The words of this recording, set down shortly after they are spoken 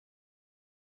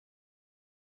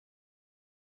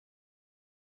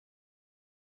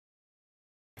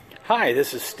Hi,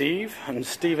 this is Steve. I'm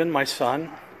Steven, my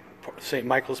son, St.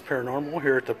 Michael's Paranormal,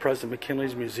 here at the President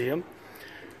McKinley's Museum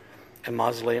and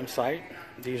Mausoleum site.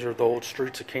 These are the old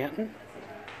streets of Canton.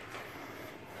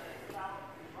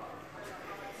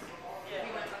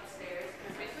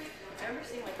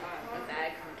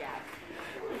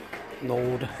 An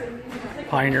old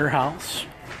pioneer house.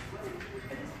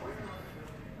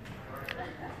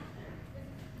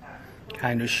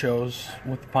 Kind of shows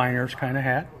what the pioneers kind of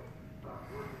had.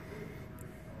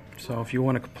 So if you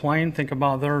want to complain, think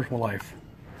about their life.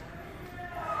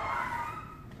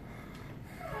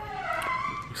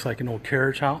 Looks like an old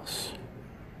carriage house.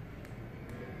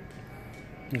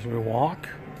 As we walk.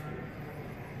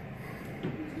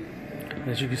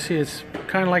 As you can see, it's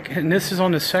kind of like, and this is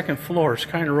on the second floor. It's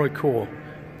kind of really cool.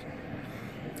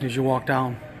 As you walk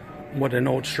down what an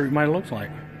old street might look like.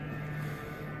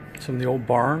 Some of the old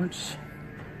barns.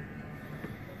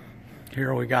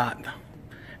 Here we got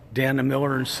Dan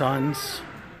Miller and Sons,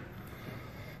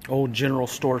 old general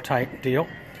store type deal.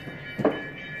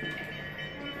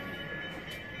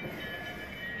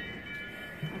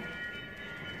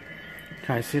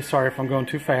 Can I see? Sorry if I'm going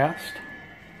too fast.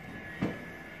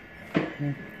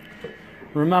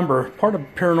 Remember, part of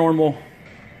paranormal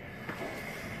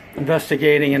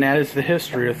investigating, and that is the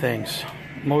history of things.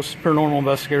 Most paranormal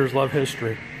investigators love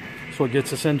history. That's what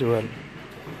gets us into it.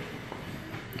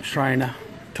 Trying to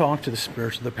talk to the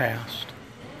spirits of the past.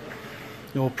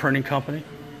 The old printing company.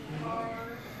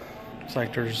 It's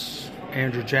like there's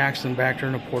Andrew Jackson back there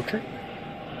in a portrait.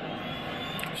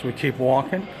 So we keep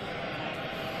walking.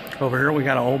 Over here we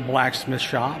got an old blacksmith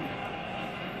shop.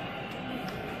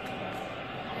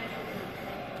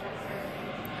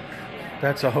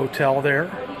 That's a hotel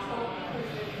there.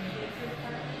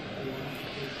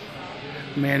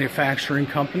 Manufacturing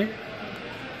company.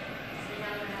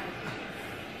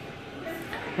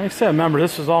 Like I said, remember,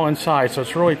 this is all inside, so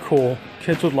it's really cool.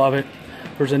 Kids would love it.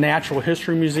 There's a natural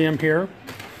history museum here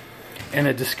and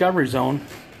a discovery zone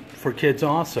for kids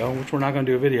also, which we're not going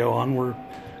to do a video on. We're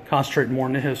concentrating more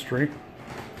on the history.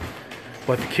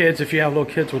 But the kids, if you have little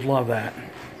kids, would love that.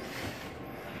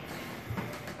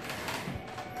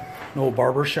 An old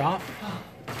barber shop.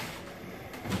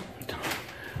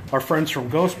 Our friends from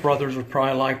Ghost Brothers would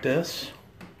probably like this.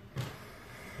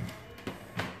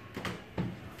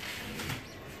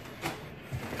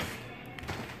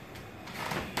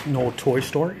 An old toy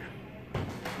store.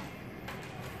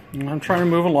 I'm trying to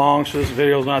move along so this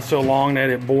video is not so long that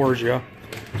it bores you.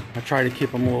 I try to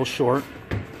keep them a little short.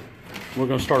 We're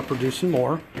going to start producing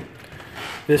more.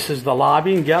 This is the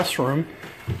lobby and guest room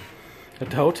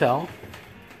at the hotel.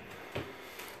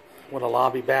 What a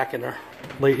lobby back in the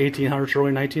late 1800s,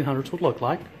 early 1900s would look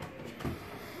like.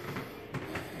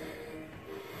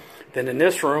 Then in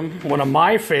this room, one of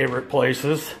my favorite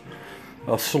places,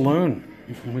 a saloon.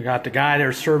 We got the guy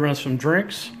there serving us some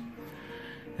drinks.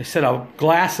 They said a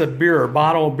glass of beer, a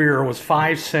bottle of beer was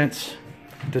 5 cents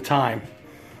at the time.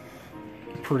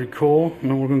 Pretty cool. And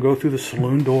then we're going to go through the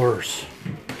saloon doors.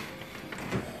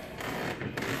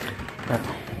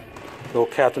 Little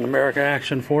Captain America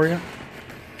action for you.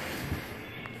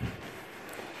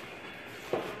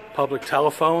 Public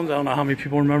telephones. I don't know how many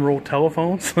people remember old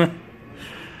telephones.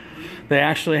 They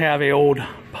actually have an old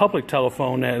public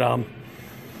telephone that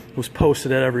was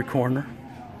posted at every corner.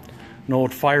 An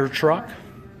old fire truck.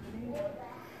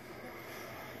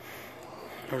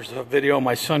 There's a video of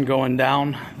my son going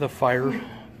down the fire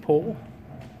pole.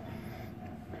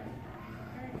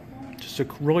 Just a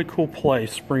really cool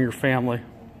place to bring your family.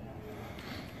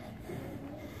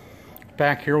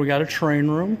 Back here we got a train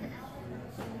room.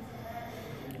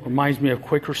 Reminds me of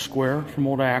Quaker Square from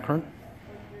old Akron,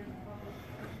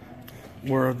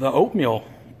 where the oatmeal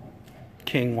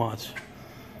king was.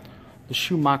 The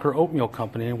Schumacher Oatmeal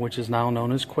Company, which is now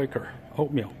known as Quaker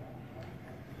Oatmeal.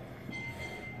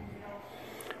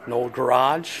 An old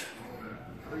garage.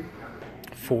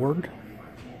 Ford.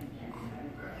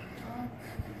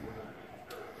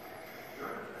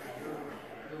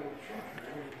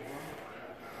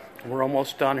 We're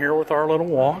almost done here with our little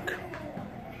walk.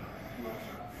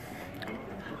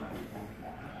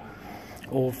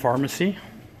 Old pharmacy.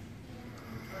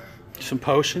 Some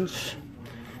potions.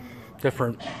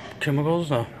 Different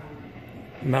chemicals.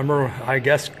 Remember, I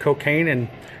guess cocaine and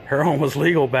heroin was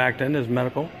legal back then as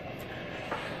medical.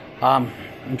 I'm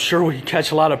sure we could catch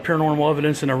a lot of paranormal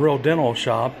evidence in a real dental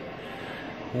shop.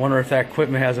 I wonder if that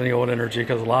equipment has any old energy,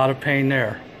 because a lot of pain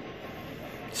there.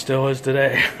 Still is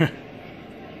today. And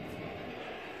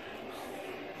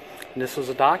this was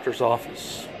a doctor's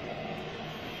office.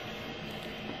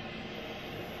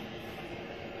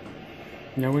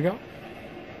 And there we go.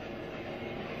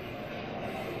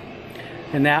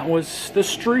 And that was the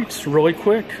streets, really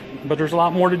quick. But there's a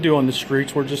lot more to do on the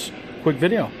streets. We're just quick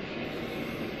video.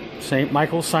 St.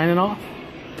 Michael signing off.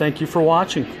 Thank you for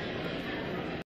watching.